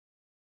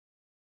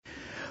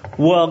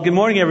Well, good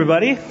morning,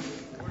 everybody.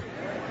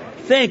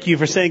 Thank you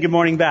for saying good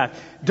morning back.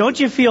 Don't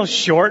you feel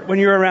short when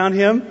you're around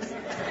him?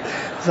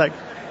 It's like,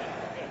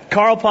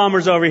 Carl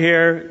Palmer's over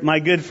here, my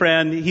good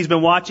friend. He's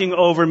been watching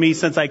over me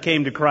since I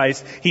came to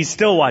Christ. He's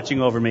still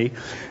watching over me.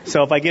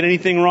 So if I get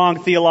anything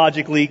wrong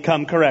theologically,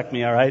 come correct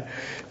me, all right?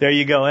 There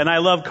you go. And I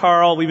love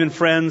Carl. We've been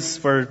friends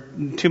for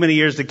too many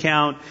years to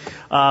count.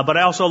 But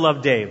I also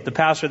love Dave, the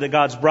pastor that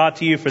God's brought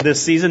to you for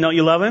this season. Don't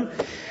you love him?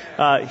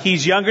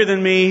 He's younger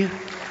than me.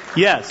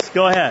 Yes,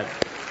 go ahead.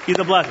 He's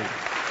a blessing.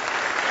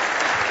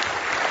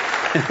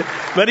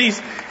 But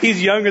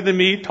he's younger than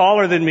me,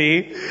 taller than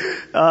me.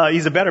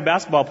 He's a better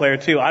basketball player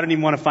too. I don't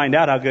even want to find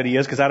out how good he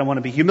is because I don't want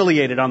to be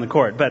humiliated on the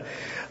court. But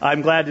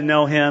I'm glad to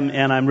know him,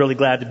 and I'm really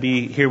glad to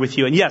be here with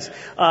you. And yes,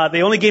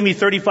 they only gave me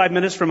 35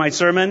 minutes for my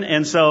sermon,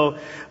 and so,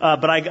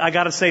 but I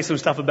got to say some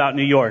stuff about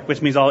New York,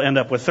 which means I'll end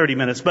up with 30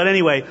 minutes. But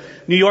anyway,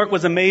 New York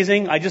was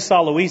amazing. I just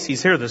saw Luis.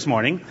 He's here this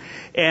morning,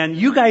 and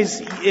you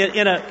guys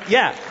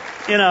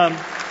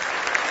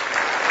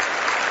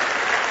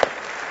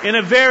in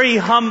a very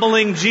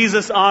humbling,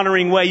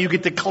 Jesus-honoring way, you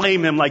get to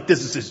claim him like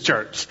this is his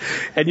church.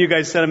 And you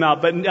guys sent him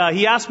out. But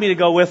he asked me to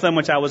go with him,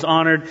 which I was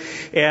honored.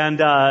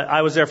 And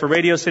I was there for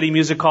Radio City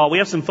Music Hall. We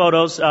have some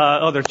photos.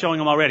 They're showing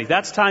them already.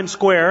 That's Times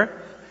Square.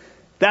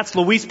 That's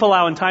Luis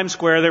Palau in Times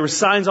Square. There were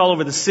signs all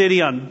over the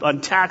city on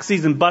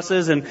taxis and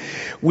buses. And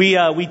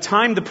we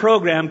timed the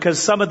program because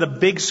some of the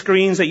big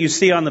screens that you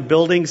see on the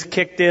buildings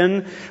kicked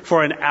in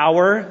for an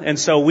hour. And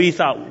so we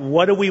thought,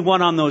 what do we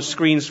want on those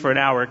screens for an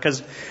hour?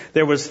 Because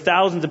there was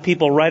thousands of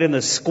people right in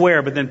the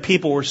square, but then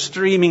people were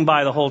streaming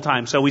by the whole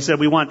time. So we said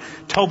we want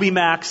Toby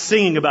Mac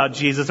singing about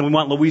Jesus, and we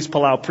want Luis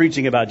Palau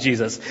preaching about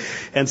Jesus.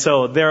 And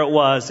so there it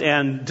was.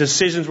 And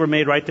decisions were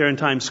made right there in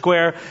Times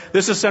Square.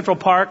 This is Central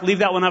Park. Leave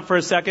that one up for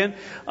a second.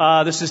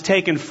 This is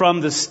taken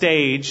from the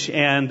stage,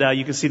 and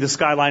you can see the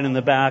skyline in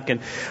the back.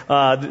 And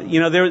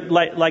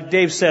like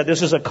Dave said,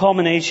 this is a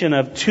culmination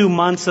of 2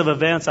 months of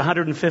events,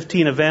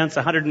 115 events,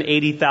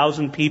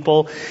 180,000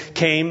 people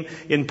came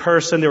in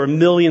person. There were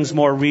millions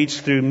more reached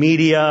through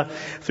media,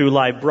 through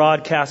live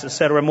broadcasts,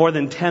 etc. More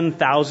than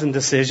 10,000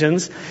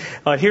 decisions.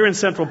 Here in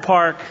Central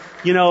Park,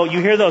 you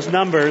hear those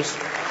numbers.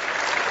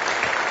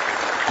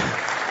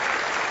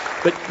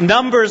 But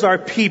numbers are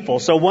people.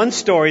 So one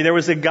story, there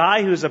was a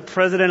guy who's a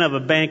president of a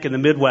bank in the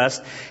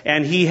Midwest,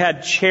 and he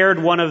had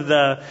chaired one of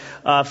the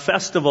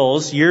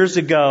festivals years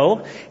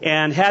ago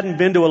and hadn't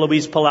been to a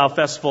Luis Palau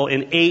festival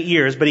in 8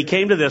 years, but he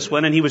came to this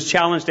one and he was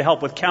challenged to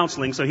help with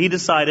counseling. So he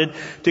decided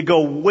to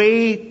go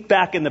way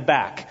back in the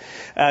back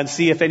and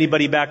see if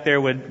anybody back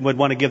there would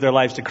want to give their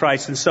lives to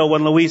Christ. And so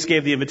when Luis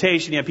gave the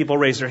invitation, he had people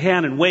raise their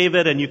hand and wave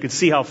it, and you could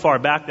see how far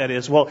back that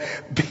is. Well,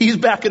 he's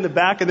back in the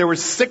back, and there were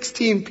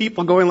 16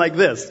 people going like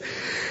this.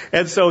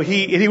 And so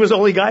he was the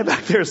only guy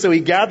back there, so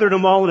he gathered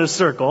them all in a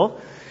circle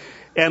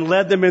and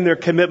led them in their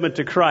commitment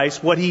to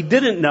Christ. What he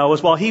didn't know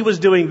is while he was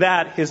doing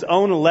that, his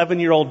own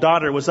 11-year-old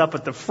daughter was up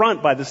at the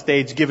front by the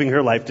stage giving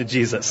her life to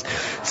Jesus.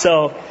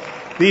 So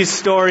these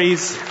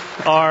stories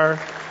are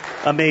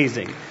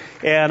amazing.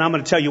 And I'm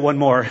going to tell you one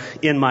more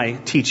in my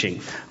teaching.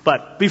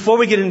 But before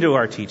we get into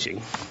our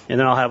teaching, and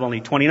then I'll have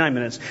only 29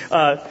 minutes,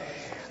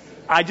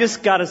 I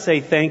just got to say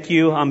thank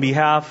you on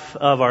behalf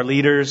of our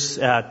leaders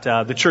at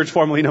the church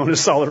formerly known as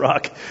Solid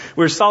Rock.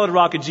 We're Solid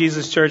Rock at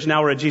Jesus Church.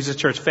 Now we're a Jesus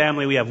Church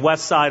family. We have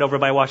West Side over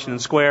by Washington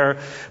Square,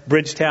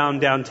 Bridgetown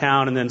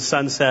downtown, and then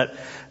Sunset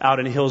out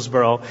in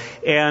Hillsboro.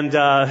 And,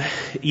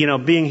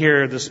 being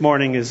here this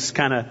morning is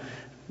kind of,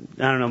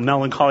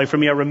 melancholy for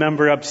me. I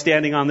remember up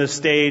standing on this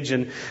stage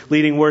and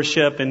leading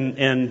worship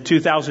in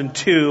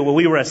 2002 when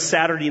we were a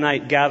Saturday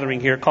night gathering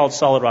here called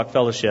Solid Rock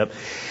Fellowship.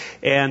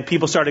 And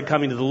people started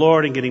coming to the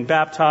Lord and getting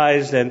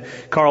baptized, and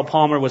Carl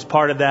Palmer was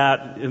part of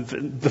that. And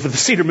the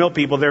Cedar Mill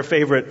people, their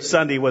favorite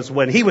Sunday was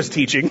when he was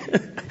teaching,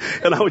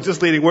 and I was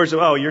just leading worship.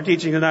 Oh, you're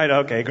teaching tonight?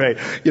 Okay, great.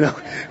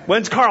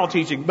 When's Carl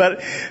teaching?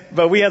 But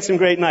we had some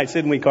great nights,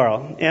 didn't we,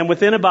 Carl? And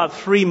within about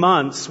 3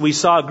 months, we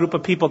saw a group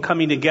of people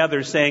coming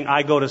together saying,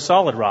 I go to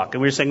Solid Rock.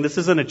 And we were saying, this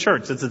isn't a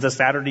church, this is a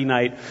Saturday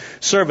night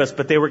service,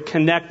 but they were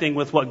connecting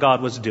with what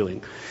God was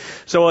doing.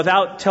 So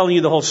without telling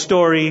you the whole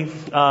story,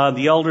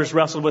 the elders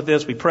wrestled with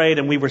this, we prayed,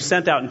 and we were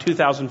sent out in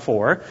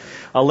 2004,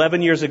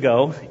 11 years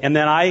ago. And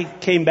then I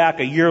came back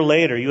a year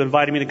later. You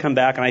invited me to come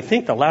back, and I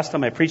think the last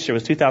time I preached here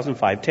was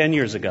 2005, 10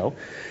 years ago,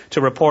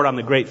 to report on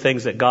the great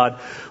things that God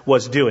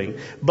was doing.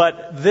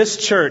 But this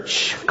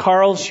church,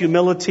 Carl's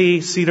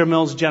humility, Cedar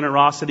Mill's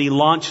generosity,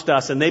 launched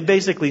us, and they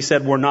basically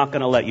said, we're not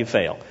going to let you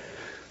fail.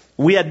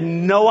 We had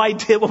no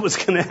idea what was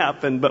going to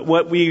happen, but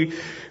what we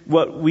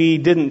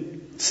didn't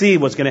see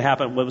what's going to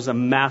happen was a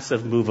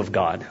massive move of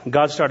God.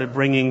 God started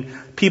bringing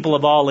people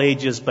of all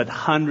ages, but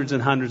hundreds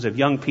and hundreds of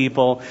young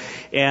people,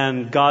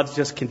 and God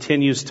just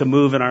continues to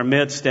move in our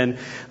midst. And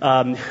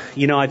I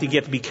think you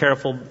have to be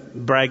careful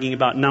bragging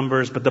about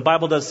numbers, but the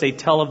Bible does say,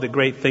 tell of the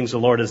great things the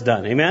Lord has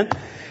done. Amen?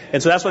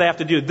 And so that's what I have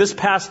to do. This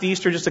past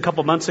Easter, just a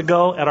couple months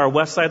ago, at our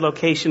West Side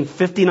location,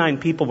 59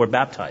 people were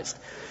baptized.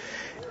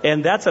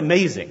 And that's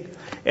amazing.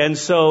 And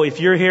so if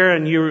you're here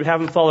and you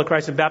haven't followed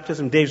Christ in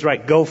baptism, Dave's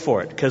right, go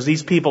for it, because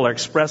these people are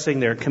expressing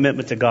their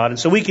commitment to God. And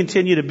so we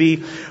continue to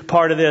be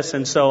part of this.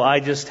 And so I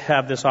just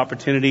have this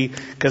opportunity,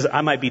 because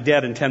I might be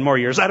dead in 10 more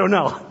years. I don't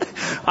know.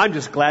 I'm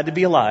just glad to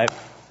be alive.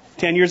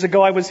 10 years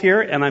ago I was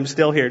here, and I'm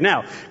still here.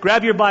 Now,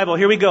 grab your Bible.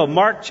 Here we go.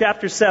 Mark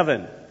chapter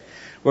 7.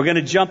 We're going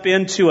to jump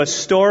into a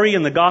story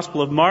in the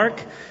Gospel of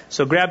Mark.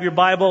 So grab your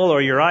Bible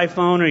or your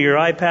iPhone or your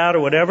iPad or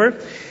whatever.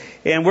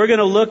 And we're going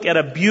to look at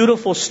a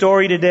beautiful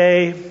story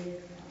today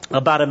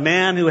about a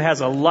man who has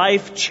a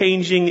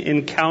life-changing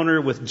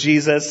encounter with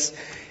Jesus,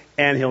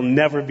 and he'll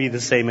never be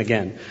the same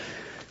again.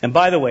 And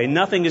by the way,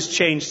 nothing has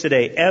changed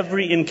today.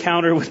 Every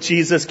encounter with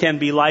Jesus can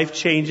be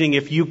life-changing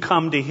if you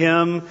come to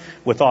Him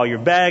with all your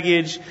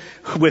baggage,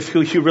 with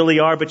who you really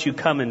are, but you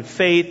come in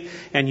faith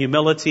and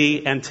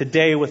humility, and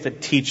today with a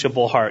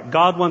teachable heart.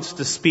 God wants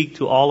to speak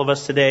to all of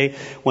us today.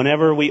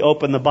 Whenever we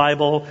open the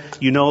Bible,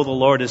 you know the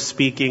Lord is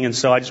speaking, and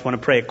so I just want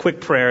to pray a quick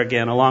prayer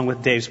again along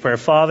with Dave's prayer.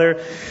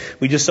 Father,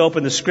 we just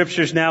open the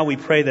Scriptures now. We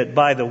pray that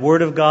by the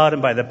Word of God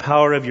and by the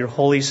power of your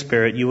Holy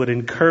Spirit, you would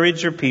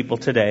encourage your people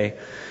today.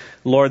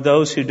 Lord,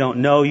 those who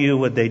don't know you,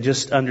 would they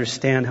just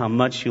understand how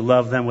much you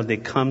love them? Would they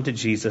come to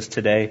Jesus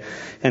today?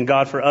 And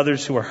God, for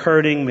others who are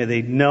hurting, may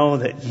they know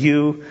that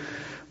you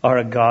are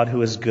a God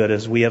who is good,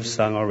 as we have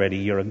sung already.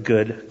 You're a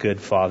good, good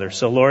Father.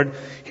 So Lord,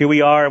 here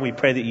we are. We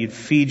pray that you'd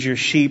feed your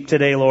sheep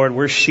today, Lord.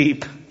 We're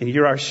sheep, and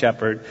you're our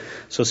shepherd.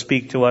 So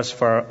speak to us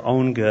for our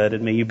own good,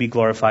 and may you be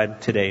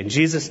glorified today. In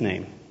Jesus'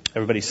 name.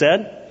 Everybody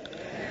said?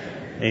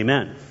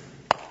 Amen.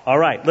 All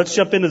right, let's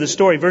jump into the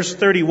story. Verse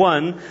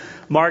 31,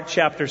 Mark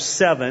chapter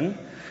 7. And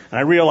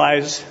I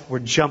realize we're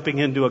jumping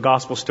into a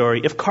gospel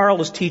story. If Carl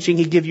was teaching,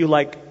 he'd give you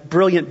like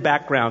brilliant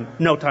background.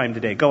 No time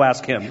today. Go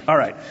ask him. All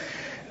right.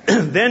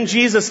 Then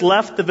Jesus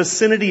left the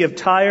vicinity of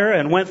Tyre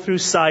and went through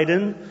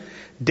Sidon,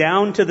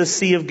 down to the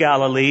Sea of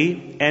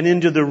Galilee, and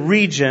into the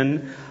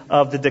region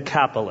of the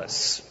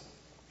Decapolis.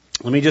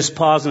 Let me just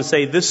pause and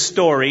say this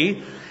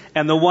story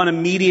and the one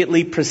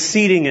immediately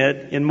preceding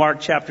it in Mark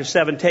chapter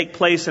 7 take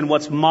place in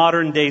what's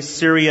modern day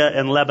Syria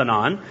and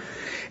Lebanon.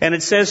 And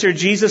it says here,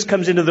 Jesus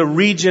comes into the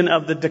region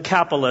of the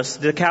Decapolis.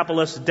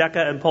 Decapolis,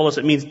 Deca and Polis,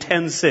 it means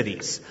 10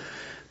 cities.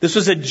 This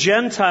was a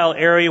Gentile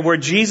area where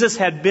Jesus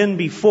had been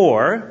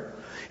before.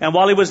 And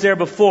while he was there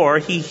before,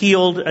 he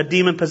healed a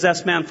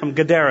demon-possessed man from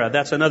Gadara.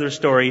 That's another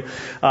story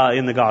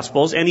in the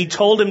Gospels. And he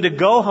told him to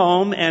go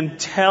home and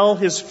tell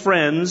his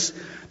friends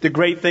the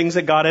great things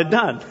that God had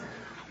done.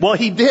 Well,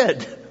 he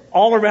did.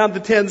 All around the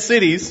 10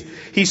 cities,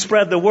 he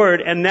spread the word,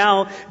 and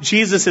now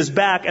Jesus is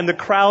back, and the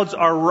crowds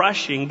are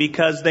rushing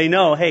because they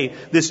know, hey,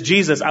 this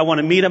Jesus, I want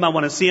to meet him, I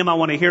want to see him, I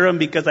want to hear him,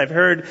 because I've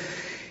heard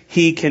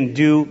he can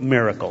do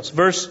miracles.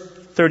 Verse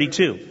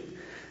 32.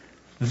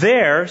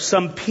 There,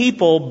 some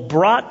people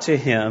brought to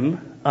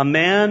him a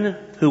man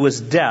who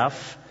was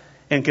deaf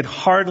and could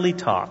hardly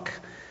talk,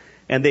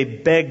 and they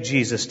begged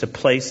Jesus to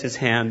place his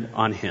hand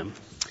on him.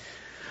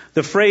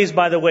 The phrase,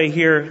 by the way,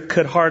 here,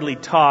 could hardly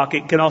talk,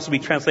 it can also be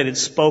translated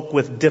spoke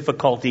with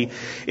difficulty,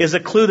 is a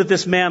clue that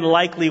this man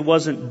likely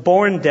wasn't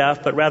born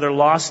deaf, but rather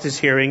lost his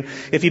hearing.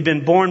 If he'd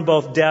been born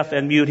both deaf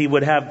and mute, he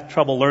would have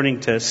trouble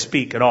learning to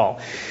speak at all.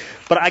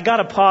 But I got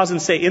to pause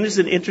and say,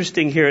 isn't it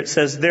interesting here? It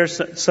says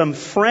there's some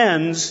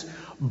friends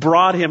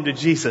brought him to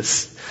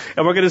Jesus.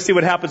 And we're going to see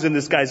what happens in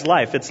this guy's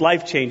life. It's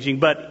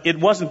life-changing, but it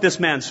wasn't this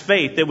man's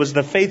faith. It was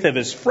the faith of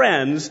his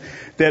friends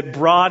that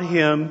brought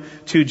him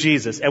to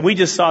Jesus. And we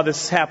just saw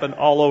this happen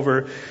all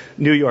over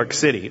New York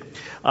City.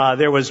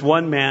 There was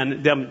one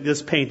man,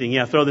 this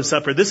painting, throw this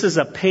up here. This is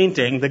a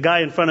painting. The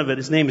guy in front of it,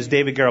 his name is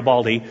David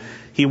Garibaldi.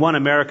 He won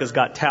America's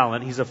Got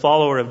Talent. He's a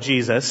follower of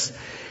Jesus.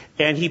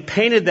 And he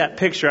painted that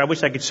picture. I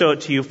wish I could show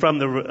it to you from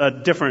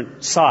the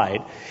different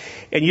side.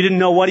 And you didn't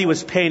know what he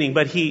was painting,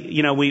 but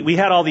we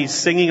had all these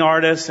singing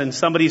artists, and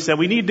somebody said,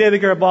 we need David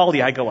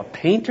Garibaldi. I go, a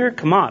painter?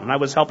 Come on. And I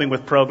was helping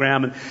with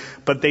program,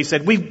 but they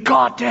said, we've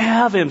got to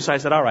have him. So I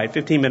said, all right,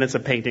 15 minutes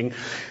of painting.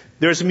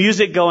 There's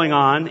music going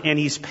on, and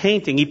he's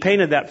painting. He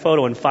painted that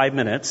photo in 5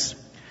 minutes.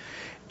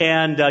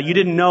 And you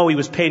didn't know he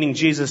was painting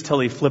Jesus till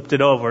he flipped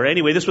it over.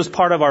 Anyway, this was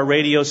part of our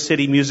Radio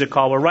City Music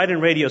Hall. We're right in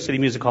Radio City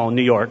Music Hall in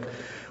New York,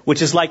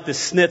 which is like the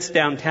Snitz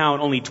downtown,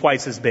 only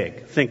twice as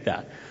big. Think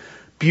that.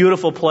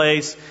 Beautiful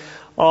place.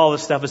 All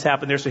this stuff has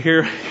happened there. So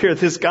here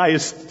this guy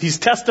he's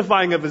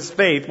testifying of his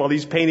faith while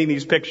he's painting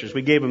these pictures.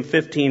 We gave him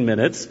 15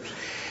 minutes.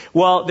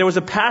 Well, there was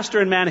a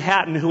pastor in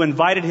Manhattan who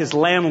invited his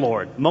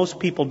landlord. Most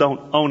people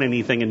don't own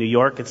anything in New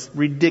York. It's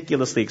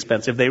ridiculously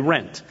expensive. They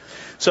rent.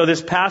 So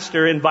this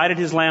pastor invited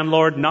his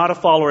landlord, not a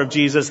follower of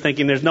Jesus,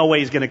 thinking there's no way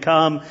he's going to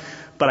come,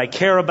 but I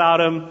care about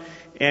him,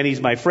 and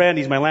he's my friend,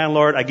 he's my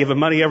landlord, I give him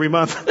money every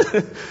month,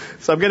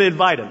 so I'm going to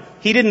invite him.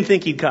 He didn't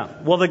think he'd come.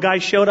 Well, the guy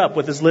showed up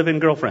with his live-in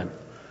girlfriend.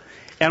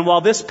 And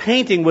while this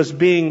painting was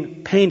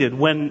being painted,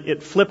 when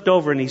it flipped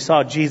over and he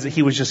saw Jesus,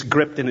 he was just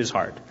gripped in his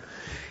heart.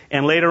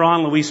 And later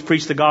on, Luis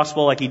preached the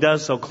gospel like he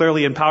does so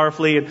clearly and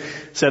powerfully and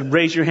said,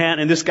 raise your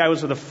hand. And this guy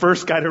was the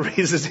first guy to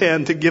raise his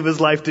hand to give his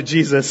life to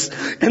Jesus.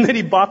 And then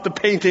he bought the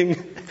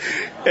painting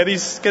and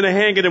he's going to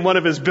hang it in one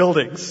of his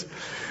buildings.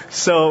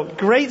 So,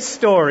 great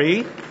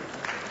story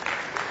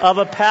of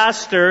a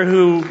pastor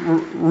who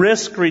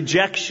risked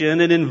rejection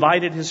and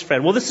invited his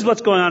friend. Well, this is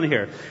what's going on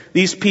here.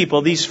 These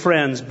people, these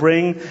friends,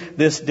 bring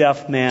this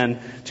deaf man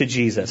to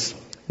Jesus.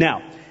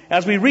 Now,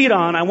 as we read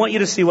on, I want you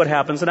to see what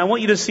happens, and I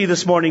want you to see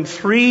this morning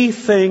 3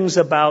 things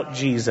about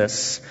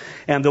Jesus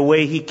and the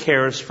way he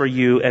cares for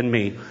you and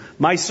me.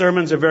 My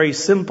sermons are very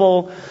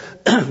simple,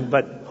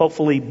 but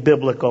hopefully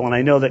biblical, and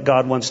I know that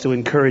God wants to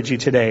encourage you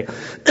today.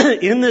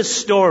 In this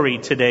story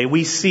today,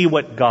 we see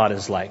what God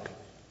is like.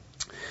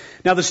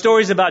 Now, the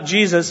story is about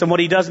Jesus and what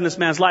he does in this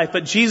man's life,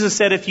 but Jesus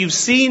said, if you've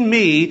seen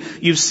me,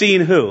 you've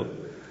seen who?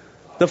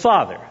 The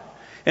Father.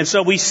 And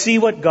so we see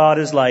what God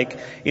is like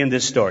in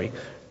this story.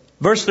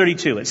 Verse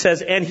 32, it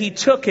says, and he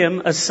took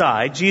him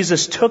aside,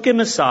 Jesus took him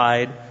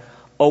aside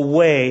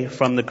away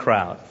from the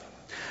crowd.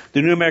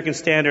 The New American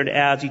Standard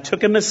adds, he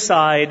took him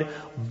aside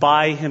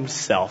by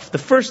himself. The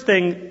first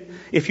thing,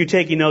 if you're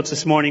taking notes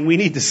this morning, we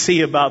need to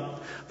see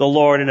about the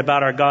Lord and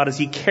about our God is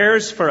he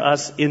cares for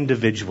us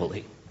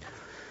individually.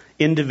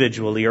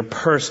 Individually or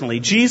personally.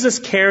 Jesus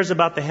cares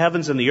about the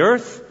heavens and the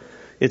earth.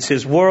 It's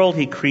his world.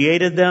 He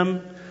created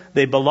them.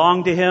 They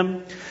belong to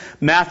him.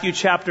 Matthew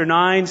chapter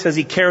 9 says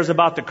he cares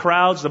about the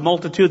crowds, the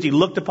multitudes. He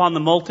looked upon the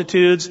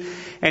multitudes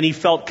and he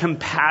felt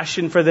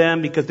compassion for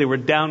them because they were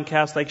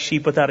downcast like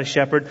sheep without a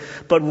shepherd.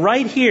 But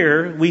right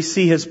here we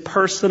see his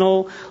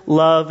personal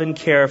love and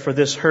care for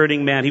this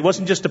hurting man. He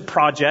wasn't just a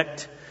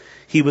project.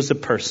 He was a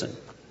person.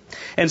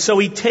 And so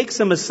he takes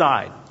him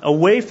aside,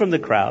 away from the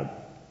crowd,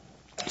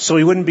 so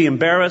he wouldn't be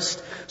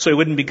embarrassed, so he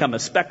wouldn't become a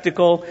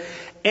spectacle,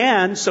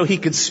 and so he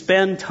could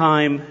spend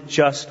time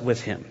just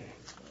with him.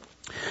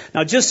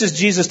 Now, just as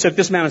Jesus took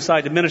this man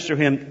aside to minister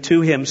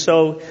to him,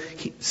 so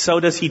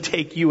does he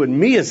take you and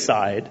me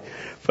aside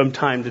from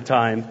time to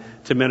time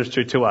to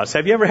minister to us.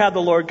 Have you ever had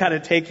the Lord kind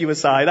of take you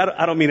aside?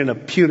 I don't mean in a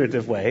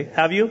punitive way.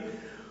 Have you?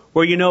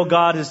 Where you know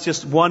God is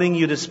just wanting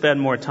you to spend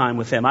more time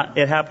with him.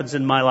 It happens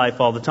in my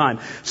life all the time.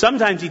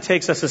 Sometimes he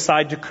takes us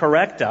aside to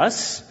correct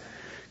us,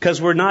 because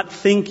we're not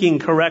thinking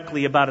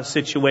correctly about a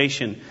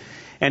situation.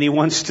 And he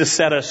wants to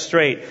set us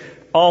straight.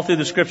 All through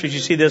the scriptures you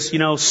see this,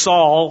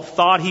 Saul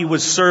thought he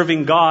was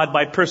serving God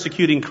by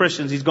persecuting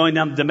Christians. He's going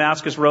down the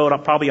Damascus road,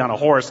 probably on a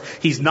horse.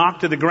 He's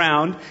knocked to the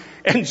ground.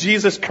 And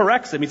Jesus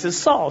corrects him. He says,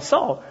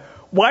 Saul,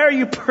 why are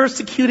you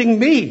persecuting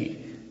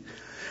me?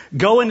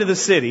 Go into the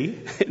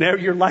city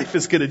and your life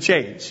is going to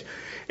change.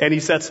 And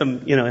he sets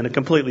him, in a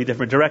completely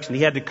different direction.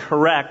 He had to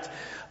correct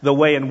the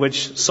way in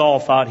which Saul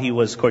thought he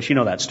was. Of course, you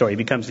know that story. He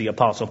becomes the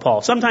Apostle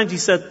Paul. Sometimes he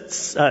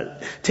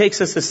takes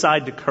us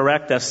aside to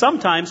correct us.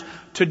 Sometimes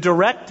to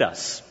direct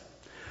us.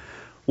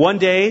 One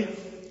day,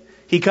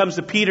 he comes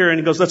to Peter and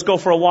he goes, let's go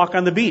for a walk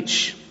on the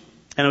beach.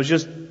 And it was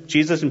just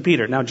Jesus and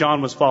Peter. Now,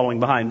 John was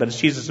following behind, but it's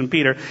Jesus and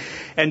Peter.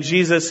 And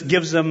Jesus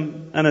gives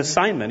them an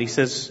assignment. He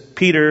says,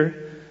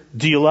 Peter,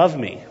 do you love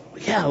me?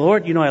 Yeah,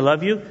 Lord, I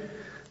love you.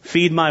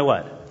 Feed my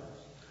what?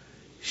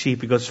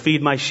 Sheep. He goes,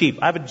 feed my sheep.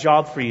 I have a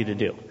job for you to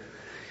do.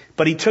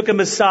 But he took him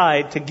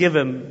aside to give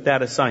him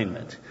that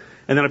assignment.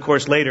 And then, of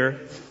course, later,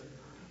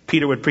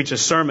 Peter would preach a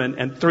sermon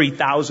and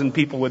 3,000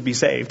 people would be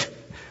saved.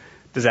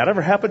 Does that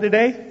ever happen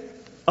today?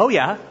 Oh,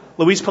 yeah.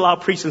 Luis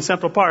Palau preached in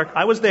Central Park.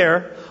 I was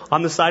there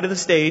on the side of the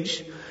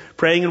stage,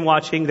 praying and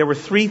watching. There were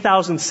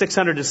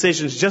 3,600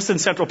 decisions just in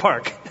Central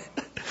Park.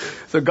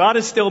 So God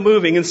is still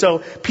moving. And so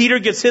Peter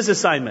gets his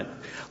assignment.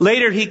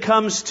 Later, he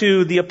comes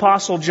to the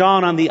Apostle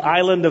John on the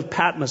island of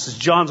Patmos.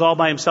 John's all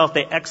by himself.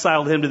 They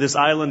exiled him to this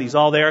island. He's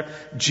all there.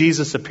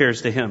 Jesus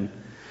appears to him.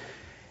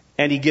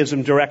 And he gives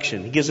him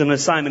direction. He gives him an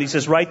assignment. He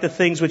says, write the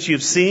things which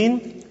you've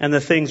seen, and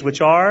the things which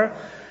are,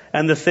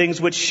 and the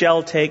things which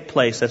shall take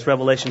place. That's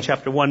Revelation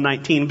chapter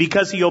 1:19.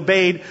 Because he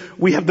obeyed,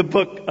 we have the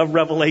book of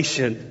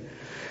Revelation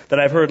that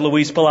I've heard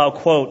Luis Palau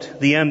quote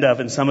the end of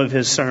in some of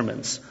his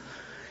sermons.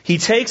 He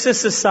takes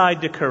us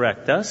aside to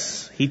correct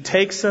us. He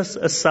takes us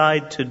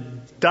aside to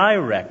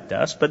direct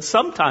us. But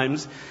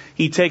sometimes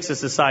he takes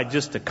us aside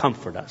just to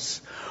comfort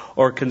us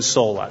or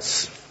console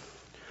us.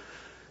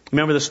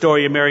 Remember the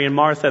story of Mary and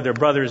Martha? Their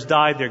brothers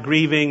died. They're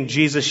grieving.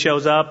 Jesus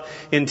shows up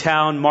in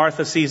town.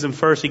 Martha sees him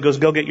first. He goes,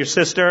 go get your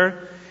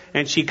sister.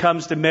 And she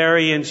comes to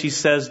Mary and she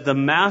says, the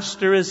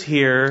master is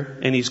here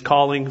and he's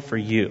calling for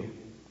you.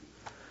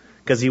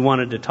 Because he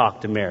wanted to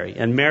talk to Mary.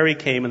 And Mary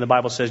came, and the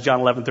Bible says,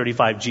 John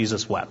 11:35,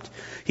 Jesus wept.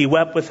 He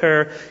wept with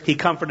her, he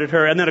comforted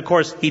her, and then of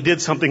course he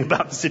did something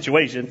about the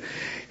situation.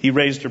 He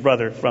raised her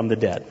brother from the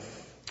dead.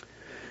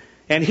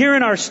 And here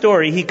in our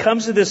story, he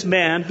comes to this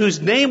man whose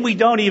name we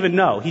don't even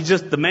know. He's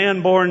just the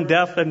man born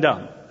deaf and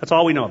dumb. That's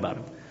all we know about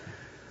him.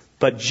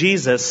 But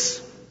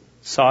Jesus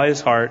saw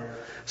his heart,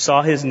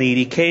 saw his need.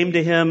 He came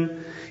to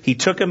him. He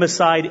took him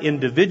aside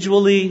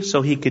individually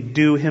so he could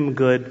do him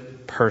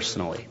good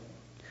personally.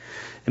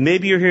 And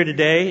maybe you're here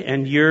today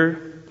and you're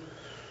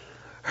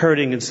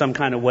hurting in some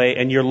kind of way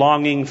and you're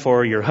longing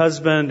for your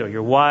husband or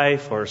your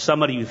wife or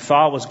somebody you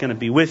thought was going to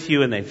be with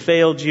you and they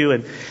failed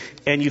you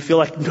and you feel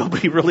like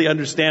nobody really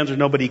understands or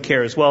nobody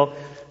cares. Well,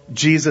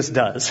 Jesus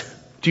does.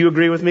 Do you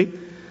agree with me?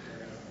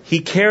 He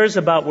cares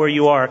about where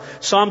you are.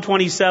 Psalm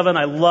 27,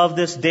 I love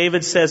this.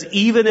 David says,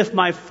 even if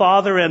my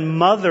father and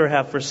mother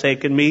have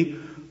forsaken me,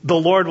 the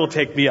Lord will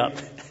take me up.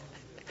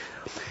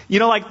 You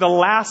know, like the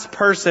last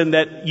person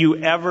that you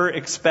ever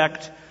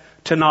expect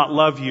to not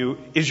love you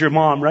is your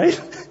mom, right?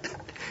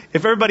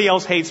 If everybody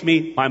else hates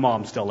me, my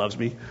mom still loves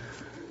me.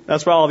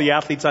 That's for all the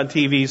athletes on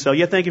TV. So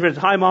yeah, thank you for it.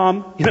 Hi,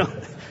 Mom. You know,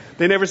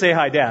 they never say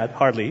hi, Dad,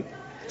 hardly.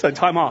 It's like,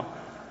 hi, Mom.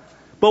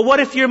 But what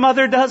if your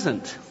mother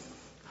doesn't?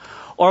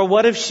 Or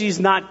what if she's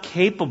not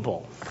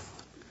capable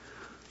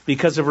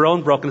because of her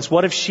own brokenness?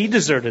 What if she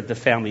deserted the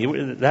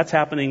family? That's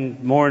happening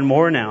more and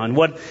more now. And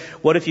what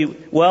if you,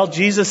 well,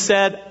 Jesus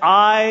said,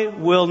 I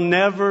will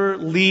never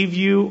leave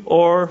you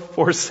or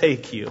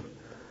forsake you.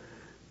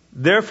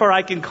 Therefore,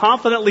 I can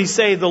confidently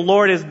say, the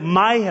Lord is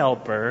my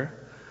helper.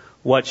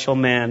 What shall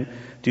man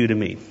do to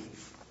me?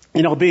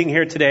 You know, being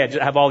here today, I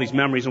just have all these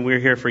memories when we were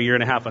here for a year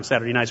and a half on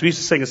Saturday nights. We used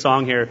to sing a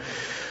song here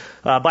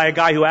by a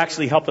guy who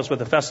actually helped us with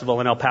the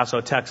festival in El Paso,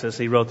 Texas.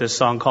 He wrote this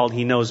song called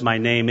He Knows My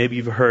Name. Maybe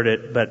you've heard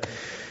it, but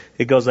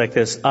it goes like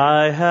this.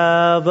 I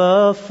have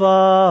a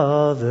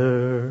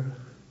Father.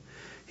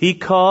 He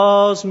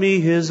calls me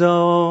His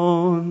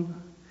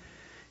own.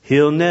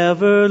 He'll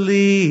never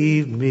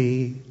leave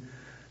me,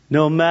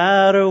 no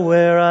matter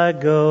where I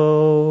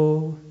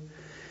go.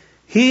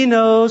 He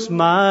knows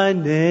my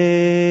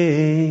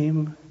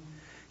name.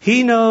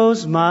 He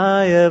knows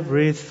my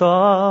every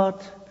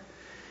thought.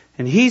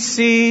 And He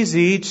sees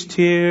each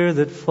tear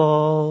that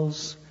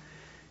falls.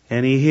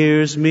 And He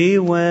hears me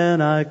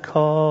when I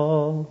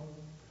call.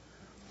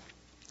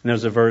 And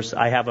there's a verse,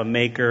 I have a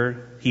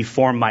maker. He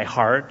formed my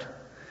heart.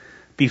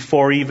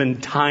 Before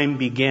even time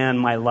began,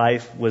 my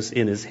life was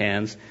in His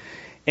hands.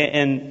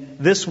 And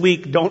this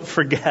week, don't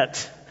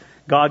forget,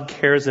 God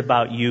cares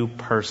about you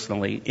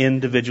personally,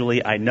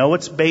 individually. I know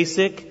it's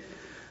basic,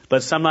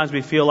 but sometimes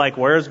we feel like,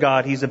 where's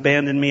God? He's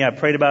abandoned me. I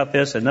prayed about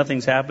this and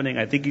nothing's happening.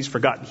 I think He's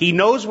forgotten. He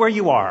knows where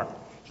you are.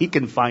 He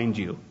can find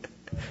you.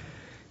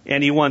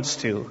 And He wants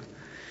to.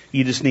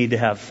 You just need to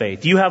have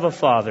faith. You have a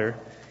Father,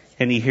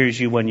 and He hears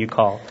you when you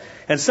call.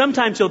 And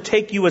sometimes He'll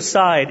take you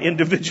aside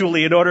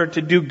individually in order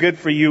to do good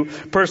for you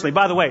personally.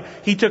 By the way,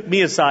 He took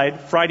me aside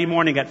Friday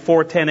morning at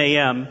 4:10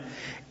 a.m.,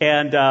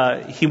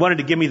 and He wanted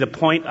to give me the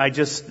point I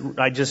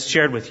just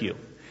shared with you.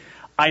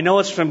 I know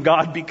it's from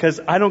God because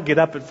I don't get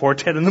up at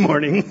 4:10 in the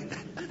morning.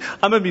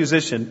 I'm a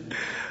musician.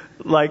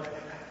 Like,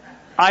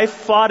 I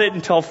fought it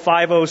until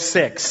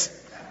 5:06.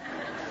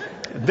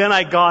 Then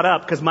I got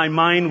up because my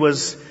mind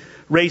was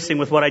racing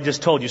with what I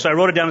just told you. So I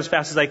wrote it down as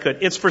fast as I could.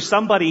 It's for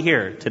somebody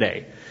here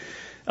today.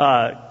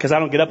 Because I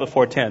don't get up at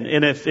 4:10.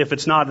 And if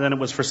it's not, then it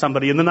was for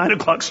somebody in the 9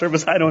 o'clock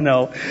service. I don't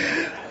know.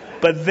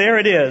 But there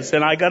it is.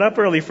 And I got up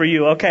early for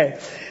you. Okay.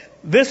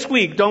 This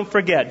week, don't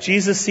forget,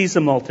 Jesus sees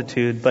a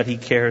multitude, but He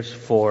cares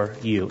for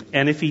you.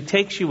 And if He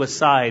takes you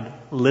aside,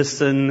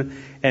 listen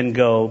and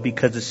go,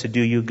 because it's to do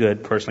you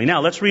good personally.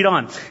 Now, let's read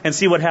on and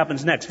see what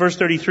happens next. Verse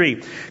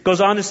 33 goes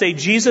on to say,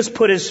 Jesus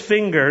put His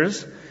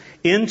fingers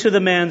into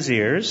the man's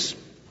ears.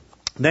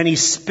 Then He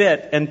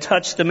spit and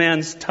touched the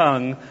man's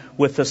tongue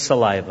with the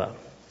saliva.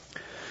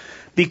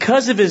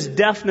 Because of his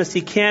deafness,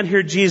 he can't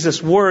hear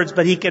Jesus' words,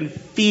 but he can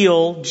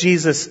feel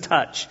Jesus'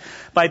 touch.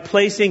 By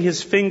placing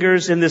his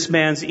fingers in this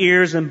man's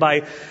ears and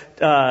by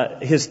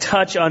his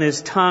touch on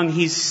his tongue,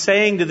 he's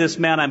saying to this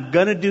man, I'm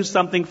going to do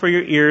something for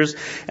your ears,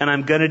 and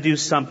I'm going to do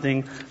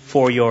something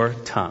for your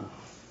tongue.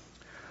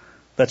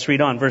 Let's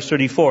read on, verse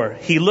 34.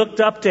 He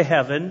looked up to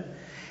heaven,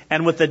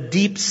 and with a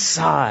deep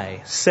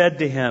sigh said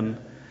to him,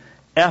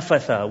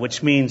 Ephphatha,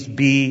 which means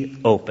be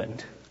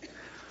opened.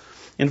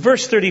 In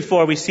verse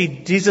 34, we see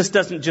Jesus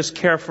doesn't just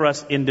care for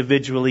us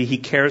individually, He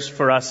cares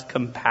for us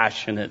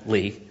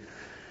compassionately.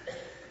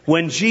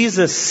 When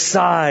Jesus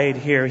sighed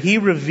here, He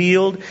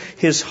revealed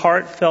His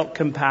heartfelt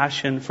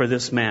compassion for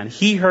this man.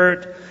 He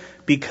hurt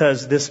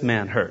because this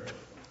man hurt.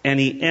 And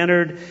He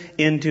entered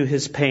into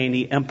his pain.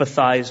 He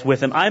empathized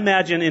with him. I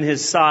imagine in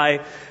His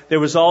sigh, there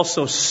was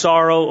also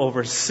sorrow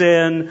over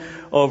sin,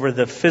 over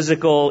the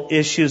physical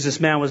issues this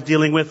man was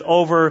dealing with,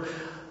 over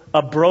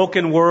a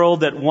broken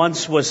world that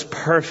once was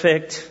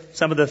perfect.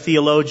 Some of the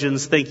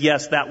theologians think,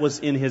 yes, that was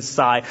in His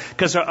sigh.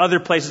 Because there are other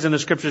places in the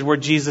Scriptures where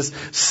Jesus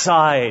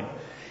sighed.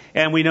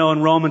 And we know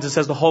in Romans it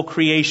says the whole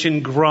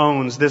creation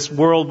groans. This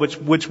world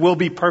which will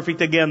be perfect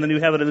again, the new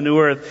heaven and the new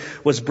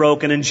earth, was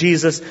broken. And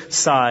Jesus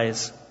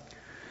sighs.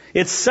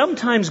 It's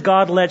sometimes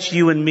God lets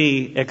you and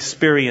me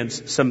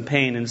experience some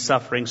pain and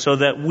suffering so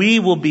that we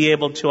will be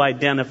able to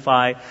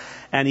identify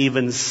and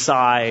even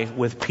sigh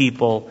with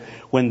people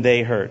when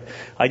they hurt.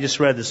 I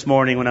just read this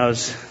morning when I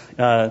was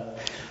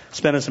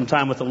spending some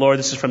time with the Lord.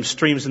 This is from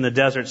Streams in the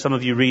Desert. Some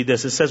of you read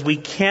this. It says, we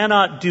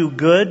cannot do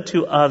good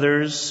to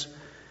others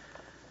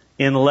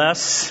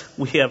unless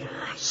we have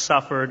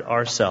suffered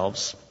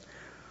ourselves.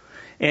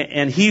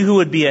 And he who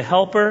would be a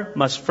helper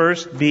must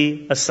first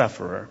be a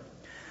sufferer.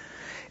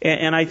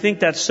 And I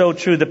think that's so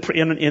true.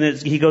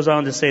 He goes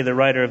on to say, the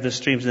writer of the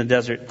Streams in the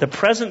Desert, the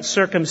present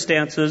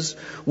circumstances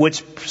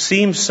which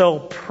seem so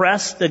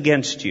pressed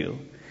against you,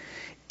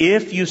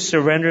 if you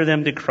surrender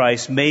them to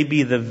Christ, may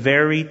be the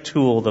very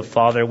tool the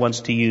Father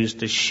wants to use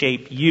to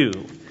shape you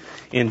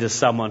into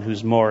someone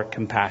who's more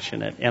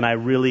compassionate. And I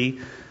really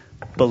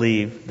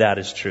believe that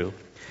is true.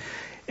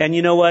 And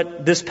you know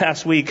what? This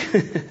past week,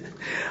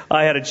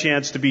 I had a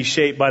chance to be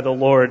shaped by the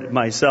Lord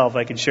myself.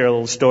 I can share a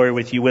little story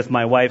with you with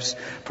my wife's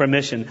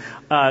permission.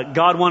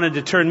 God wanted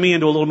to turn me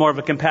into a little more of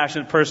a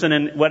compassionate person,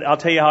 and I'll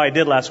tell you how I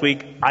did last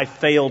week. I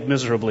failed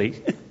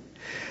miserably.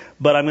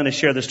 But I'm going to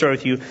share the story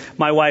with you.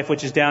 My wife,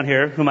 which is down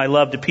here, whom I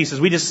love to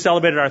pieces, we just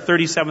celebrated our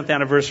 37th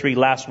anniversary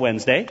last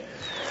Wednesday.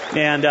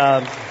 And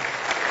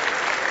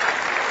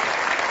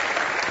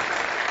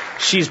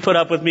she's put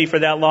up with me for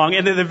that long.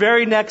 And then the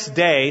very next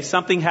day,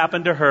 something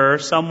happened to her.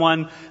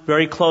 Someone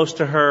very close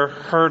to her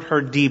hurt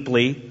her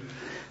deeply.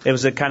 It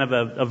was a kind of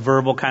a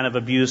verbal kind of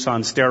abuse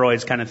on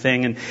steroids kind of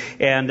thing.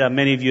 And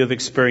many of you have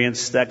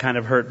experienced that kind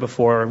of hurt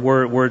before.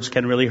 Words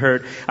can really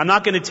hurt. I'm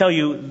not going to tell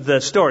you the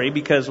story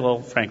because,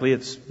 well, frankly,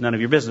 it's none of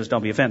your business.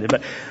 Don't be offended.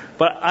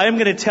 But I am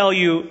going to tell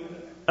you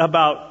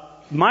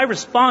about my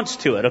response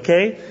to it,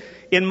 okay?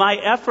 In my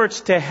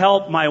efforts to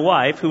help my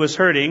wife, who was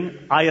hurting,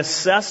 I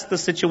assessed the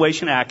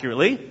situation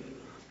accurately,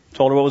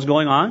 told her what was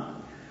going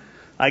on.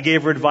 I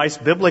gave her advice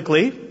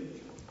biblically,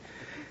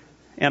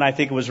 and I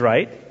think it was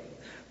right.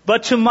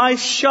 But to my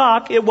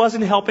shock, it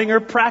wasn't helping her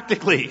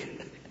practically.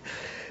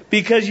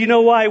 Because you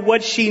know why?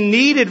 What she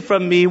needed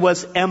from me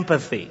was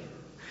empathy.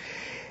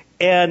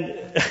 And,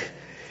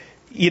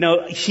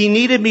 she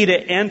needed me to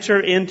enter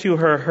into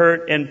her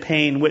hurt and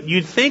pain.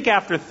 You'd think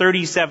after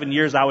 37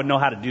 years I would know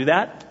how to do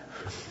that.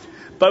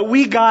 But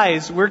we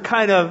guys, we're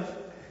kind of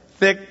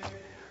thick,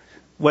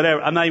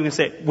 whatever. I'm not even going to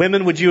say it.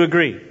 Women, would you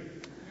agree?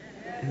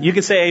 You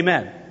can say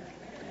amen.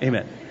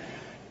 Amen.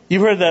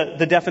 You've heard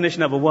the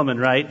definition of a woman,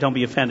 right? Don't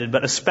be offended.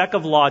 But a speck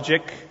of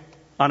logic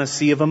on a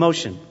sea of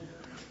emotion.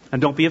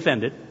 And don't be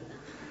offended.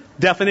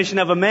 Definition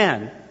of a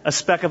man, a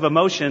speck of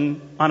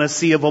emotion on a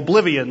sea of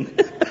oblivion.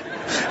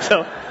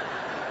 So,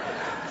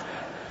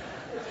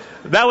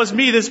 that was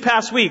me this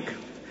past week.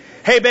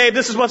 Hey babe,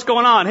 this is what's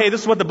going on. Hey,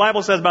 this is what the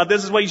Bible says about this.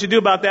 This is what you should do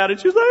about that. And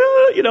she was like,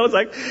 it's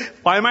like,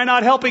 why am I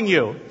not helping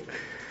you?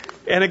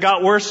 And it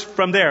got worse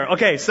from there.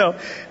 Okay, so,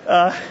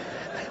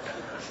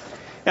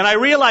 and I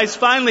realized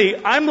finally,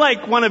 I'm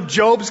like one of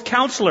Job's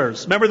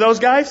counselors. Remember those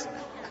guys?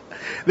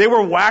 They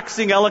were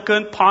waxing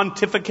eloquent,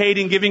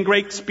 pontificating, giving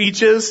great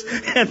speeches.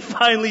 And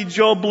finally,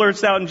 Job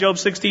blurts out in Job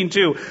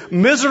 16:2,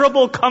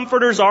 miserable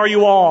comforters are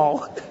you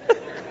all.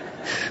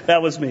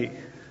 That was me.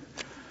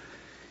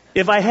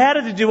 If I had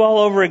it to do all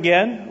over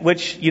again,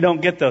 which you don't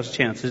get those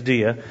chances, do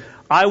you?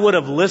 I would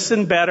have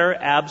listened better,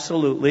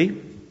 absolutely.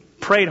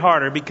 Prayed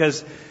harder,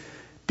 because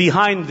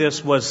behind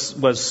this was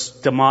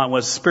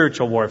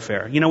spiritual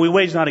warfare. We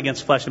wage not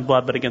against flesh and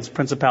blood, but against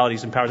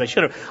principalities and powers.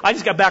 I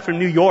just got back from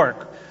New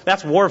York.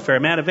 That's warfare,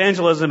 man.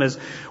 Evangelism is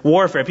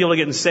warfare. People are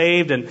getting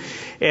saved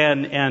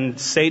and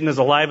Satan is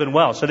alive and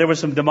well. So there was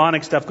some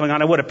demonic stuff going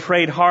on. I would have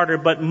prayed harder,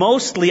 but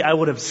mostly I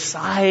would have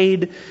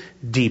sighed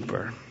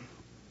deeper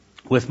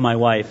with my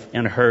wife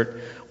and hurt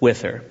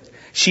with her.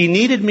 She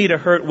needed me to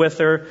hurt with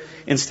her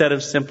instead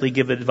of simply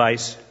give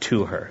advice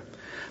to her.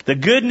 The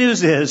good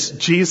news is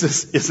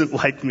Jesus isn't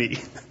like me.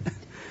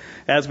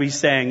 As we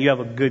sang, you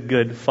have a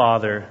good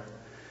Father,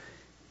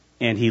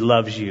 and He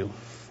loves you,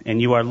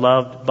 and you are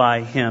loved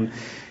by Him.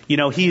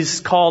 He's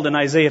called in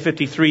Isaiah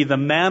 53, the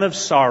man of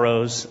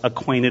sorrows,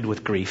 acquainted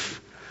with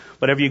grief.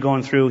 Whatever you're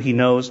going through, He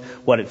knows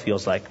what it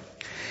feels like.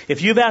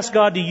 If you've asked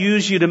God to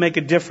use you to make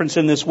a difference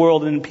in this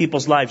world and in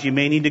people's lives, you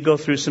may need to go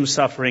through some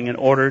suffering in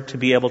order to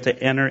be able to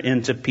enter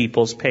into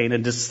people's pain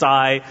and to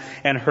sigh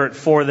and hurt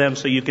for them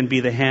so you can be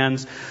the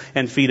hands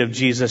and feet of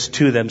Jesus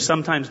to them.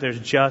 Sometimes there's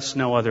just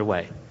no other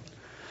way.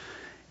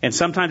 And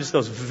sometimes it's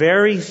those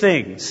very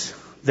things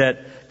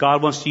that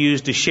God wants to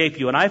use to shape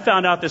you. And I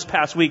found out this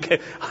past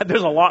week,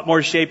 there's a lot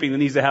more shaping that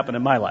needs to happen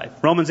in my life.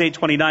 Romans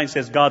 8:29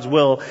 says God's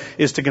will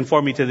is to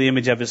conform me to the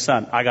image of His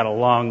Son. I got a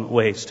long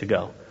ways to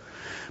go.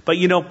 But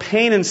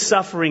pain and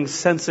suffering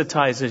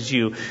sensitizes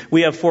you.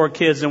 We have 4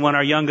 kids, and when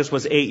our youngest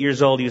was 8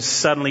 years old, he was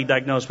suddenly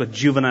diagnosed with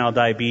juvenile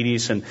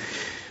diabetes, and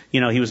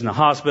he was in the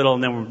hospital,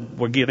 and then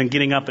we're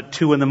getting up at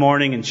 2 a.m.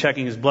 and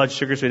checking his blood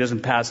sugar so he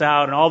doesn't pass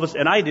out,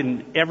 and I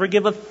didn't ever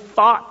give a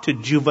thought to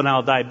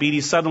juvenile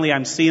diabetes. Suddenly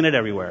I'm seeing it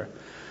everywhere.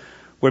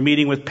 We're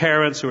meeting with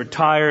parents who are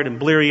tired and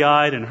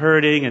bleary-eyed and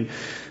hurting, and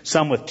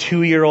some with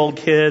 2-year-old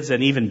kids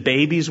and even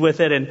babies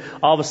with it. And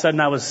all of a sudden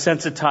I was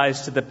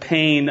sensitized to the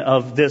pain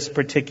of this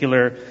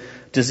particular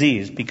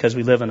disease because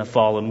we live in a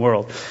fallen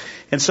world.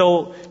 And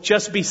so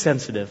just be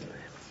sensitive.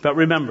 But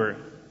remember,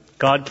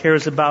 God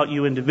cares about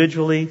you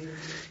individually.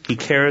 He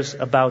cares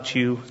about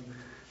you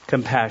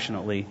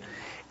compassionately.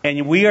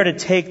 And we are to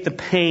take the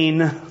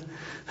pain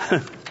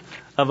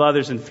of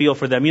others and feel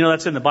for them.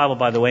 That's in the Bible,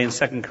 by the way, in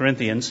 2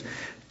 Corinthians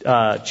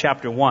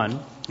chapter 1.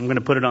 I'm going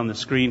to put it on the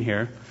screen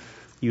here.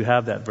 You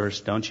have that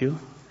verse, don't you?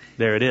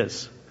 There it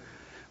is.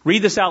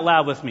 Read this out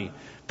loud with me.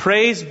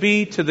 Praise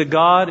be to the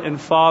God and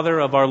Father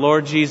of our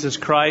Lord Jesus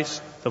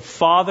Christ, the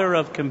Father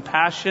of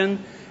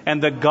compassion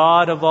and the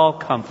God of all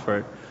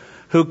comfort,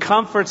 who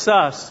comforts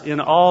us in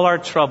all our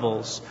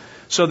troubles,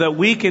 so that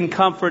we can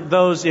comfort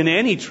those in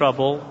any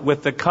trouble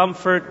with the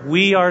comfort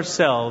we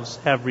ourselves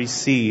have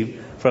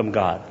received from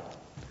God.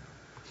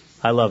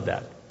 I love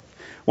that.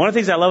 One of the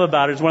things I love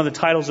about it is one of the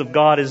titles of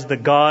God is the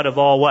God of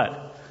all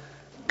what?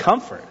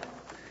 Comfort.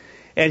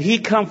 And He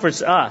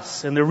comforts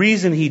us. And the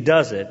reason He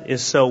does it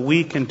is so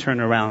we can turn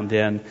around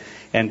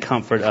and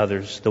comfort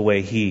others the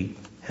way He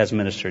has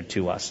ministered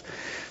to us.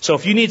 So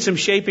if you need some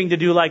shaping to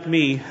do like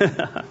me,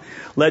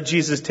 let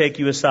Jesus take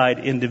you aside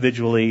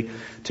individually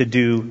to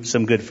do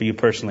some good for you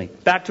personally.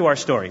 Back to our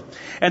story.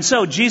 And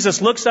so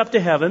Jesus looks up to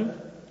heaven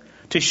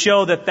to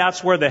show that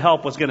that's where the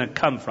help was going to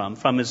come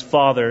from His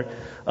Father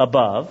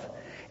above.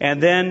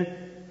 And then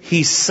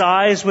He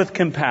sighs with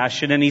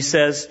compassion and He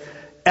says,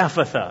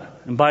 Ephatha.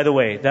 And by the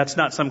way, that's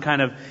not some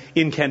kind of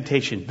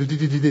incantation.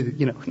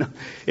 No.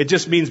 It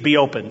just means be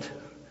opened.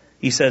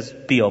 He says,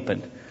 be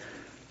opened.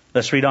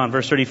 Let's read on,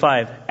 verse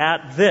 35.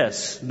 At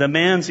this, the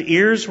man's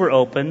ears were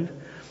opened,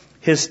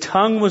 his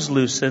tongue was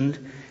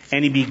loosened,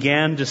 and he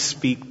began to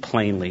speak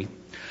plainly.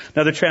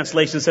 Another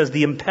translation says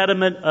the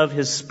impediment of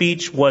his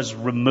speech was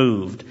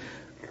removed.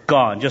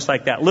 Gone, just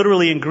like that.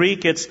 Literally in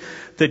Greek, it's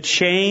the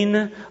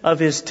chain of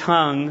his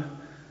tongue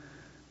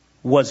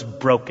was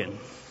broken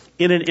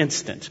in an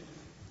instant.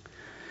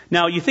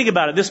 Now, you think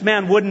about it. This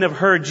man wouldn't have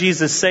heard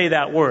Jesus say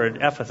that word,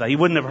 Ephatha. He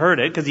wouldn't have heard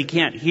it because he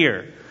can't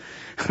hear.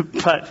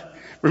 But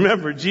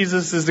remember,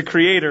 Jesus is the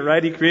creator,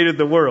 right? He created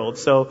the world.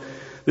 So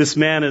this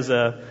man is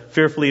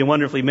fearfully and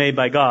wonderfully made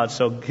by God.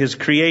 So his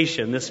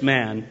creation, this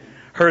man,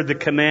 heard the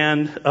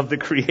command of the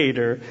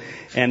creator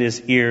and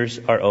his ears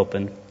are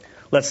open.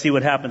 Let's see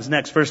what happens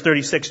next. Verse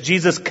 36,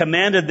 Jesus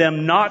commanded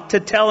them not to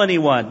tell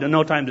anyone.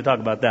 No time to talk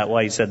about that,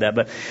 why He said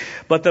that.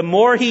 But the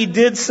more He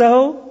did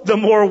so, the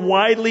more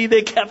widely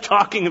they kept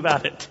talking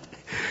about it.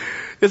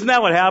 Isn't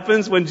that what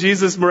happens when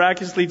Jesus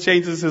miraculously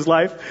changes his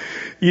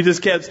life? You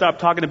just can't stop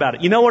talking about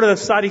it. You know what are the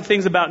exciting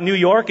things about New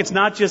York? It's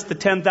not just the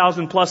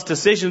 10,000 plus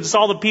decisions. It's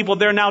all the people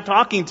they're now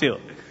talking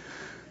to.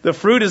 The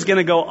fruit is going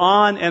to go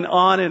on and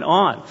on and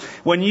on.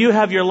 When you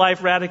have your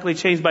life radically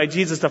changed by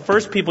Jesus, the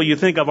first people you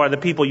think of are the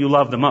people you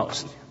love the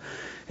most.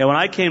 And when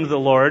I came to the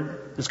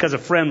Lord, it's because a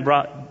friend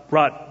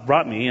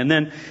brought me, and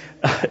then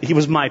he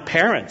was my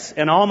parents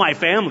and all my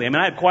family. I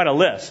mean, I had quite a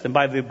list. And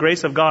by the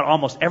grace of God,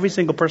 almost every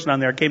single person on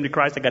there came to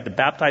Christ. I got to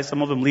baptize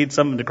some of them, lead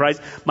some of them to Christ.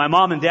 My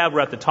mom and dad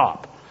were at the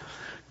top.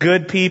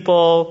 Good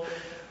people,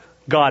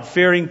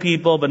 God-fearing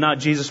people, but not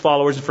Jesus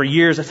followers. And for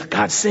years, I said,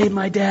 God, save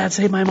my dad,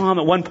 save my mom.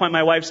 At one point,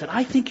 my wife said,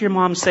 I think your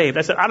mom's saved.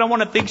 I said, I don't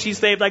want to think she's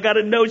saved. I got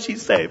to know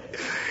she's saved.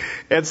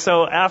 And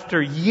so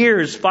after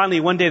years, finally,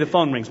 one day the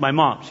phone rings. My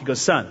mom, she goes,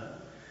 son,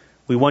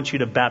 we want you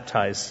to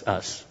baptize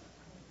us.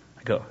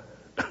 I go,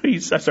 I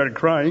started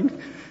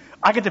crying.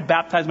 I get to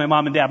baptize my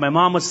mom and dad. My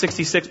mom was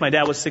 66, my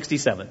dad was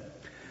 67.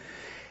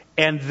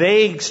 And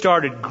they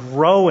started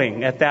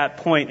growing at that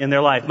point in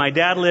their life. My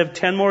dad lived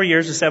 10 more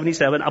years to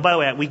 77. Oh, by the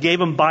way, we gave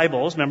him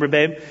Bibles. Remember,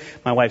 Babe?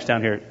 My wife's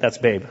down here. That's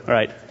Babe. All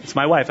right. It's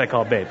my wife I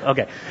call Babe.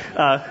 Okay.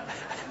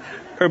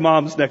 Her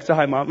mom's next to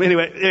hi, Mom.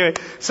 Anyway.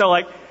 So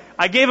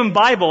I gave him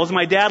Bibles.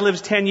 My dad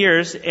lives 10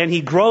 years and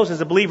he grows as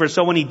a believer.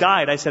 So when he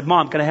died, I said,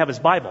 Mom, can I have his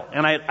Bible?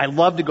 And I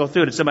love to go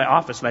through it. It's in my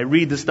office and I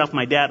read the stuff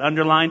my dad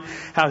underlined,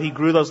 how he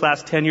grew those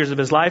last 10 years of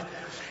his life.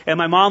 And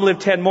my mom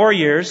lived 10 more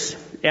years.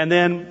 And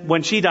then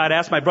when she died, I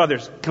asked my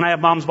brothers, can I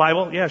have Mom's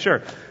Bible? Yeah,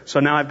 sure. So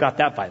now I've got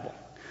that Bible.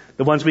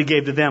 The ones we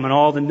gave to them and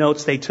all the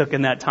notes they took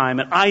in that time.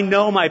 And I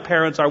know my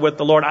parents are with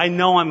the Lord. I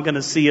know I'm going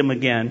to see Him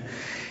again.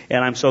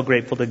 And I'm so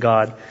grateful to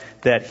God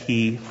that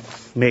He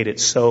made it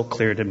so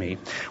clear to me.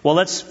 Well,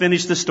 let's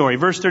finish the story.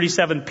 Verse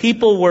 37,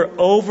 people were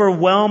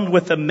overwhelmed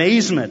with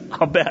amazement,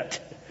 I'll bet.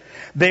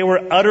 They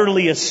were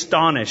utterly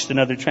astonished,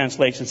 another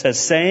translation says,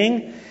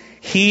 saying,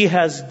 He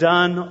has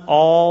done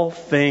all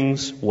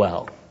things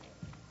well.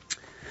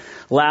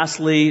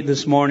 Lastly,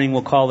 this morning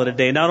we'll call it a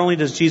day. Not only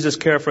does Jesus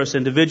care for us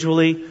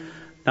individually,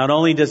 not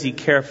only does He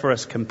care for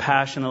us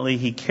compassionately,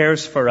 He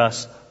cares for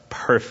us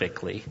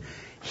perfectly.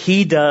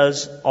 He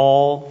does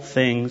all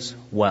things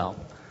well.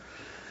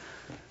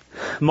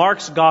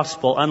 Mark's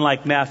gospel,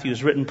 unlike Matthew,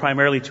 is written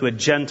primarily to a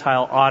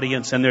Gentile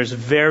audience, and there's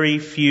very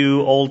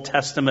few Old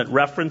Testament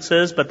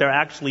references, but there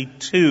are actually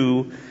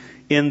two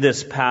in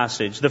this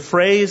passage. The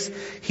phrase,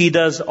 He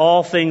does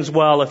all things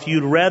well, if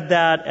you'd read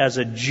that as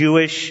a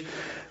Jewish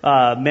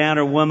man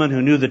or woman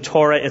who knew the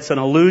Torah, it's an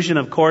allusion,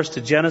 of course,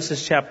 to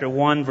Genesis chapter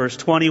 1, verse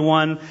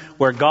 21,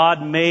 where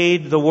God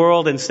made the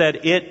world and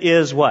said, it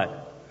is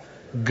what?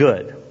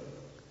 Good.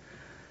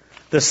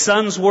 The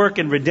Son's work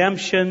in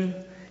redemption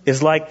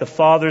is like the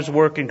Father's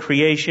work in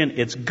creation.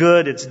 It's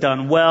good, it's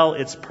done well,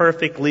 it's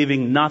perfect,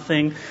 leaving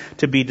nothing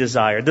to be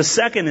desired. The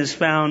second is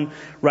found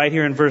right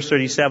here in verse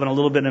 37, a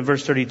little bit in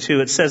verse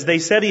 32. It says, they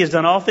said He has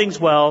done all things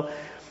well.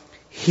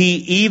 He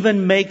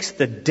even makes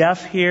the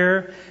deaf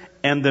hear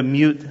and the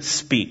mute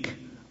speak.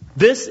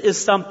 This is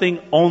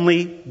something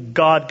only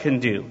God can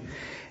do.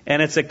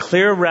 And it's a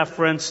clear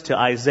reference to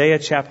Isaiah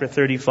chapter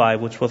 35,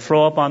 which we'll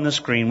throw up on the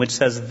screen, which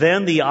says,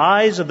 then the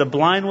eyes of the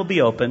blind will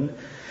be opened,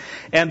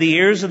 and the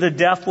ears of the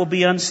deaf will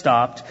be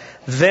unstopped.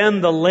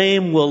 Then the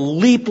lame will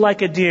leap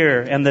like a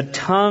deer, and the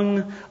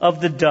tongue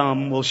of the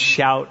dumb will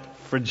shout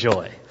for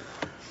joy.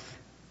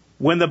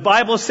 When the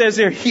Bible says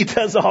here, He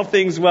does all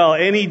things well,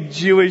 any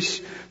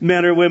Jewish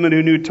men or women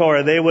who knew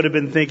Torah, they would have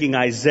been thinking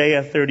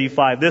Isaiah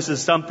 35. This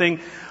is something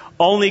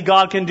only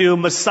God can do.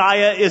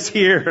 Messiah is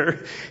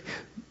here.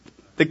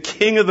 The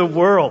King of the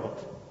world.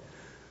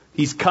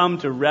 He's come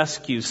to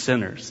rescue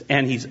sinners,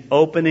 and He's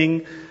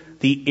opening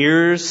the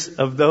ears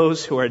of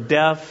those who are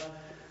deaf,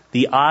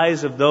 the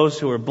eyes of those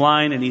who are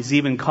blind, and He's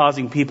even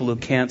causing people who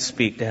can't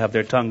speak to have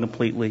their tongue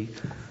completely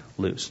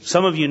loosed.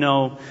 Some of you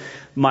know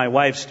my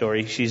wife's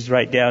story. She's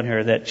right down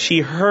here, that she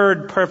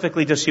heard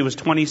perfectly till she was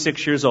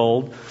 26 years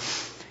old,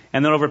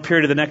 and then over a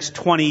period of the next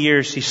 20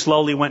 years, she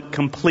slowly went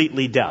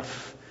completely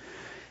deaf.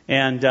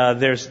 And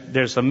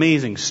there's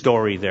amazing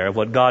story there of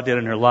what God did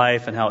in her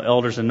life and how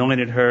elders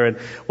anointed her and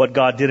what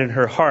God did in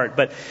her heart.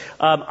 But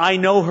I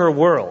know her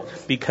world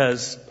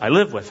because I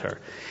live with her.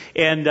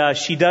 And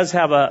she does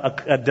have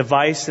a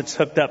device that's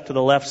hooked up to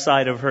the left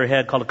side of her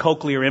head called a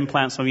cochlear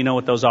implant. Some of you know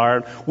what those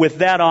are. With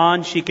that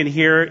on, she can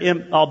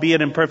hear,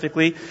 albeit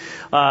imperfectly.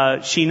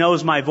 She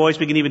knows my voice.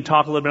 We can even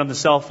talk a little bit on the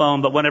cell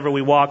phone. But whenever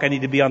we walk, I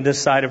need to be on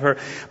this side of her.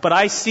 But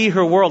I see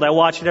her world. I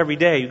watch it every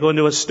day. You go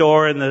into a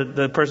store and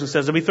the person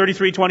says, it'll be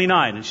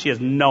 $33.29. And she has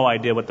no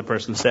idea what the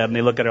person said. And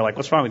they look at her like,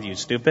 what's wrong with you,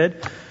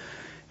 stupid?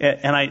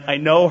 And I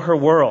know her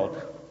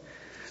world.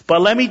 But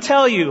let me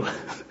tell you,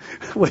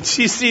 when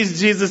she sees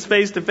Jesus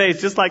face to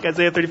face, just like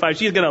Isaiah 35,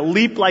 she's going to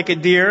leap like a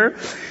deer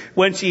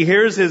when she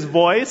hears His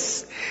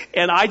voice.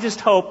 And I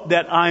just hope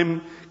that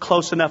I'm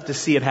close enough to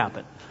see it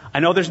happen. I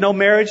know there's no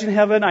marriage in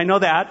heaven. I know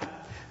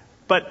that.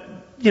 But,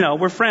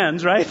 we're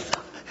friends, right?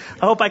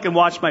 I hope I can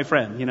watch my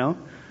friend,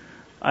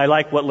 I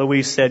like what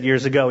Luis said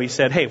years ago. He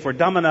said, hey, if we're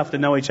dumb enough to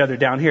know each other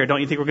down here,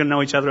 don't you think we're going to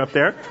know each other up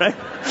there? Right?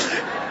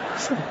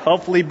 So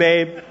hopefully,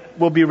 babe,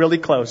 we'll be really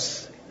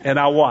close. And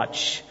I'll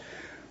watch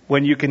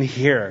when you can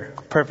hear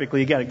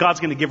perfectly again. God's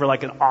going to give her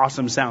like an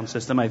awesome sound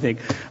system, I think.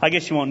 I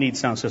guess you won't need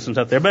sound systems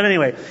up there. But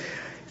anyway,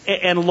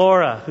 and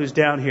Laura, who's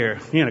down here,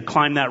 you're going to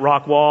climb that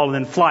rock wall and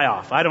then fly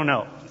off. I don't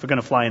know if we're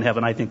going to fly in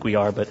heaven. I think we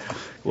are, but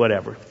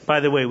whatever. By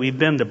the way, we've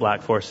been to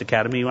Black Forest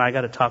Academy. I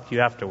got to talk to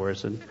you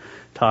afterwards and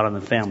taught on the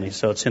family.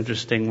 So it's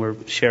interesting we're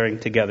sharing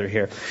together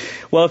here.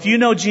 Well, if you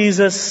know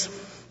Jesus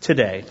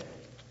today,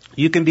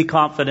 you can be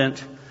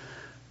confident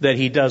that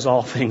He does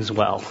all things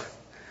well.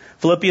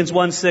 Philippians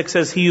 1:6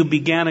 says, He who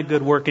began a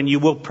good work and you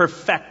will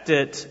perfect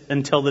it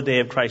until the day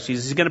of Christ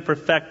Jesus. He's going to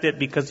perfect it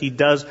because He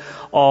does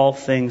all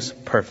things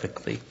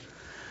perfectly.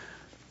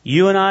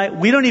 You and I,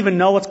 we don't even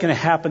know what's going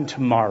to happen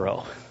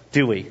tomorrow,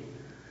 do we?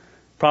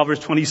 Proverbs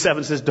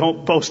 27 says,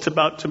 don't boast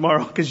about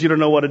tomorrow because you don't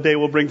know what a day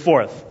will bring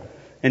forth.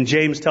 And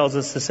James tells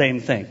us the same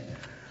thing.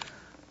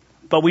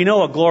 But we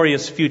know a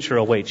glorious future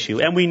awaits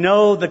you. And we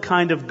know the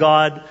kind of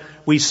God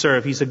we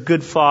serve. He's a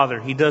good Father.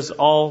 He does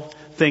all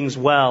things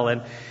well.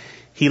 And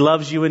He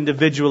loves you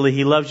individually,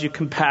 He loves you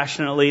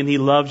compassionately, and He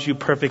loves you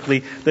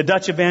perfectly. The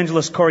Dutch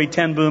evangelist Corrie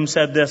ten Boom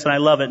said this, and I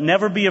love it.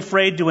 Never be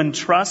afraid to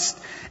entrust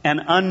an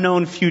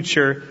unknown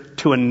future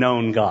to a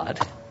known God.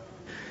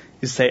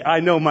 You say, I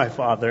know my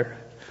Father.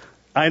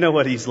 I know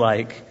what He's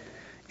like.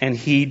 And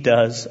He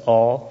does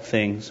all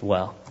things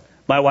well.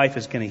 My wife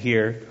is going to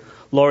hear.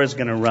 Laura's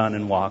going to run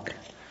and walk.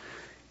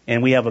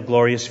 And we have a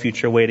glorious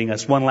future awaiting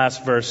us. One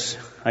last verse.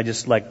 I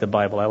just like the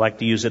Bible. I like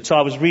to use it. So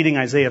I was reading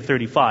Isaiah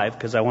 35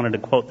 because I wanted to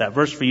quote that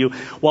verse for you.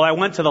 Well, I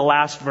went to the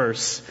last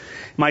verse.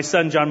 My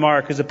son, John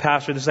Mark, is a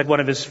pastor. This is like one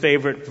of his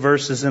favorite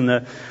verses in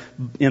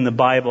the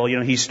Bible.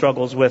 He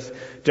struggles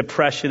with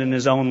depression in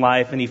his own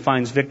life and he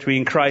finds victory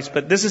in Christ.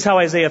 But this is how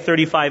Isaiah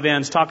 35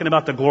 ends, talking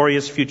about the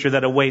glorious future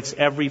that awaits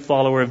every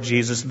follower of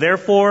Jesus.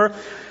 Therefore,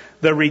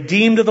 the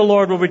redeemed of the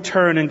Lord will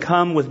return and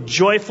come with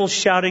joyful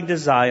shouting to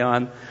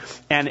Zion,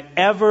 and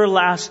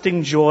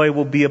everlasting joy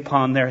will be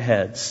upon their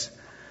heads.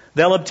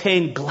 They'll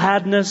obtain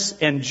gladness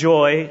and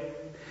joy,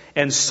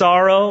 and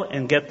sorrow,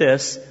 and get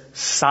this,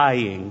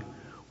 sighing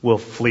will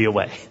flee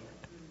away.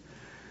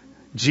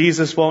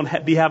 Jesus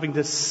won't be having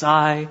to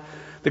sigh.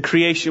 The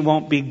creation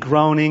won't be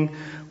groaning.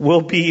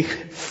 We'll be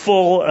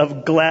full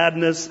of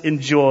gladness and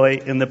joy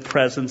in the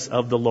presence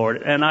of the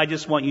Lord. And I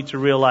just want you to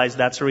realize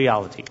that's a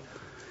reality.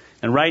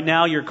 And right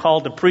now you're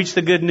called to preach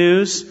the good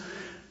news,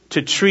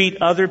 to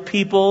treat other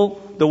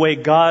people the way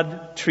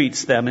God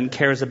treats them and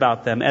cares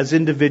about them as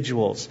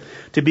individuals,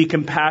 to be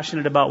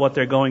compassionate about what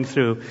they're going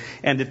through,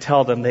 and to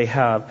tell them they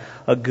have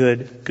a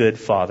good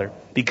Father.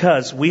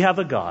 Because we have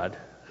a God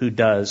who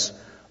does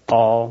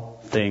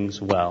all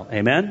things well.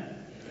 Amen?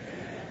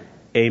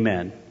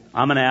 Amen.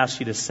 I'm going to ask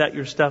you to set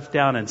your stuff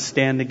down and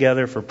stand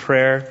together for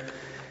prayer.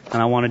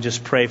 And I want to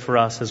just pray for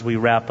us as we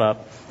wrap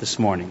up this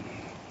morning.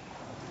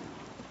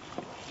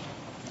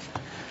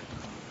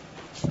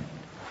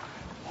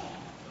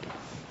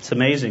 It's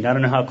amazing. I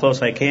don't know how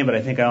close I came, but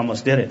I think I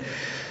almost did it.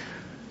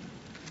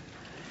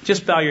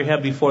 Just bow your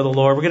head before the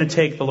Lord. We're going to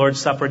take the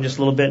Lord's Supper in just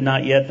a little bit.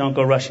 Not yet. Don't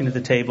go rushing to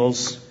the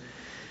tables.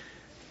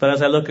 But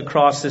as I look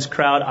across this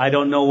crowd, I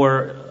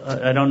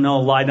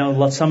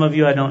know some of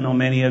you, I don't know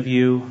many of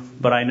you.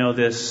 But I know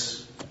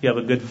this, you have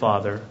a good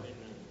Father.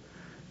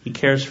 He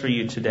cares for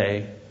you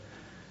today.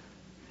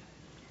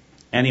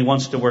 And He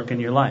wants to work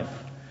in your life.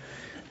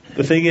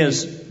 The thing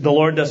is, the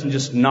Lord doesn't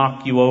just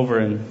knock you over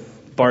and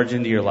barge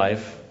into your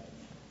life.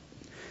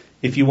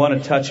 If you want a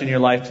touch in your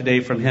life today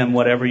from Him,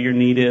 whatever your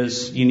need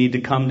is, you need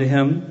to come to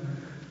Him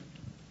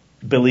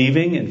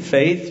believing in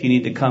faith. You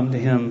need to come to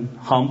Him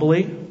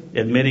humbly,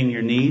 admitting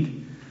your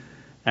need.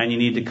 And you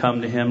need to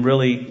come to Him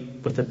really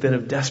with a bit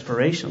of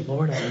desperation.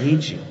 Lord, I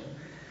need you.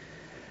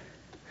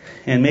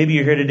 And maybe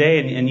you're here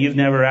today and you've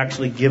never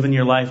actually given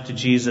your life to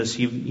Jesus.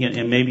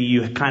 And maybe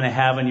you kind of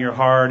have in your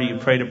heart, or you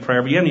prayed a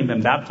prayer, but you haven't even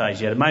been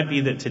baptized yet. It might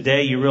be that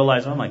today you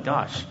realize, oh my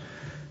gosh,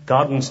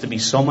 God wants to be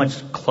so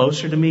much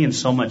closer to me and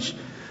so much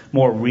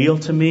more real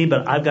to me,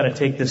 but I've got to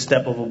take this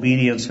step of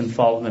obedience and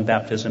follow Him in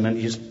baptism. And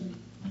you just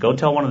go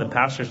tell one of the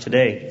pastors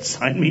today,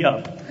 sign me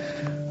up.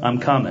 I'm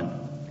coming.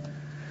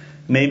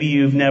 Maybe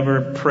you've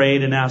never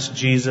prayed and asked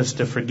Jesus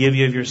to forgive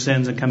you of your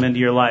sins and come into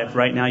your life.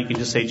 Right now you can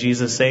just say,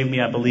 Jesus, save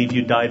me. I believe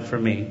you died for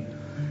me.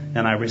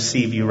 And I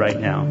receive you right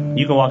now.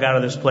 You can walk out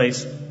of this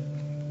place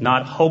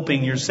not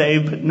hoping you're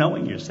saved, but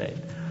knowing you're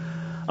saved.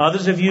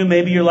 Others of you,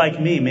 maybe you're like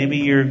me. Maybe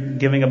you're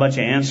giving a bunch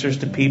of answers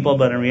to people,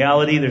 but in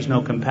reality there's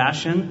no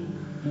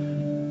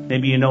compassion.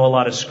 Maybe you know a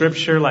lot of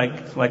scripture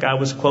like I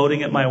was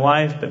quoting at my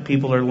wife, but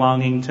people are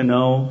longing to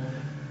know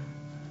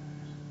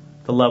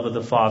the love of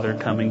the Father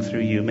coming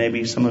through you.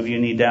 Maybe some of you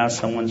need to ask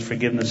someone's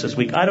forgiveness this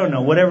week. I don't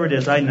know. Whatever it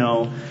is, I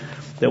know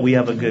that we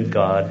have a good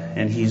God,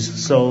 and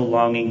He's so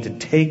longing to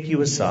take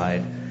you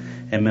aside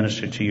and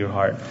minister to your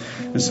heart.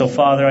 And so,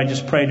 Father, I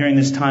just pray during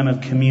this time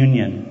of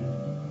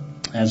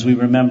communion, as we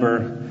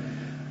remember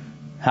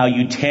how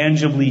you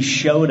tangibly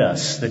showed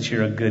us that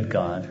you're a good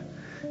God,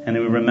 and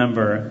we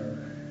remember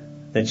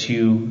that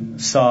you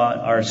saw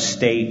our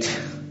state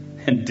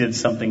and did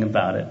something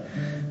about it.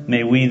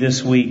 May we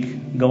this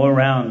week go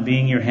around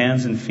being your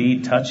hands and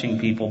feet, touching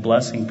people,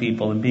 blessing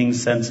people, and being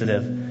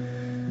sensitive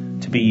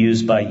to be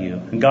used by you.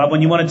 And God,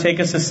 when you want to take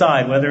us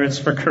aside, whether it's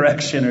for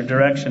correction or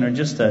direction or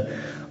just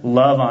to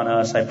love on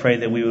us, I pray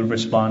that we would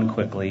respond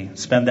quickly.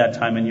 Spend that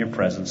time in your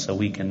presence so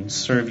we can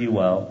serve you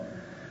well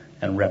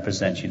and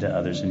represent you to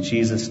others. In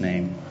Jesus'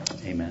 name,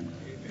 amen.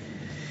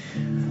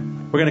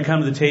 We're going to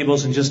come to the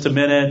tables in just a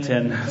minute,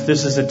 and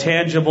this is a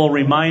tangible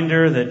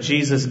reminder that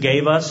Jesus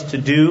gave us to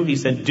do. He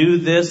said, do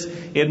this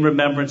in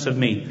remembrance of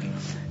me.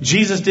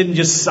 Jesus didn't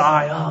just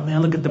sigh, oh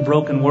man, look at the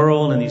broken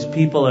world, and these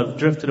people have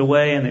drifted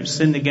away and they've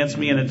sinned against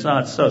me, and it's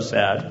so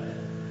sad.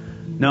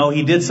 No,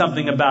 He did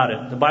something about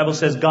it. The Bible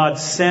says God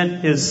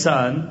sent His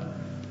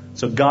Son.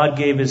 So God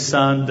gave His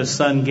Son. The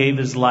Son gave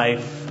His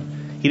life.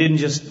 He didn't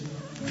just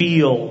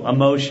feel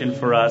emotion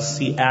for us.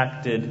 He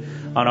acted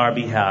on our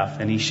behalf.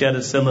 And He shed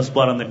His sinless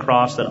blood on the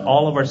cross that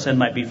all of our sin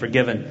might be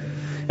forgiven.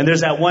 And there's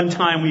that one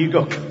time where you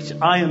go, gosh,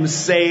 I am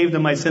saved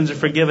and my sins are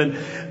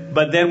forgiven.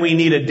 But then we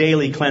need a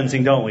daily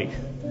cleansing, don't we?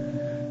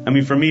 I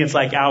mean, for me, it's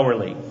like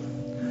hourly.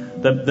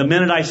 The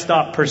minute I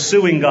stop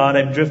pursuing God,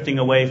 I'm drifting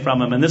away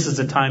from Him. And this is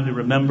a time to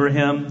remember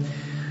Him,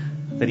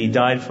 that He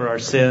died for our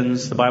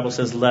sins. The Bible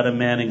says, let a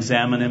man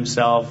examine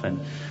himself.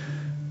 And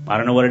I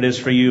don't know what it is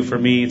for you. For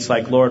me, it's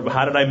like, Lord,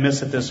 how did I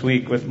miss it this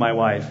week with my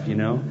wife,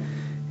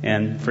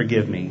 And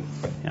forgive me.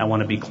 I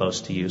want to be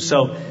close to you.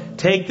 So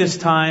take this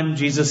time.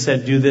 Jesus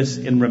said, do this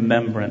in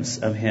remembrance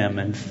of Him,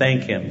 and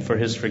thank Him for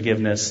His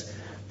forgiveness.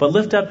 But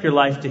lift up your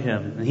life to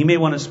Him. And He may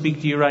want to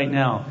speak to you right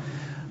now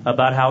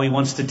about how He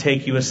wants to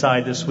take you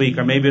aside this week.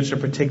 Or maybe it's a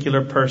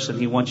particular person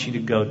He wants you to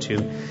go to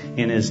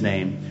in His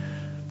name.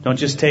 Don't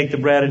just take the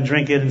bread and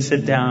drink it and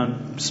sit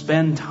down.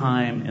 Spend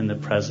time in the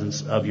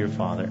presence of your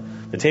Father.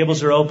 The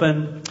tables are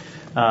open.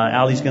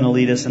 Ali's going to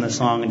lead us in a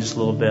song in just a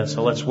little bit.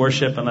 So let's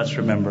worship and let's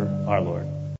remember our Lord.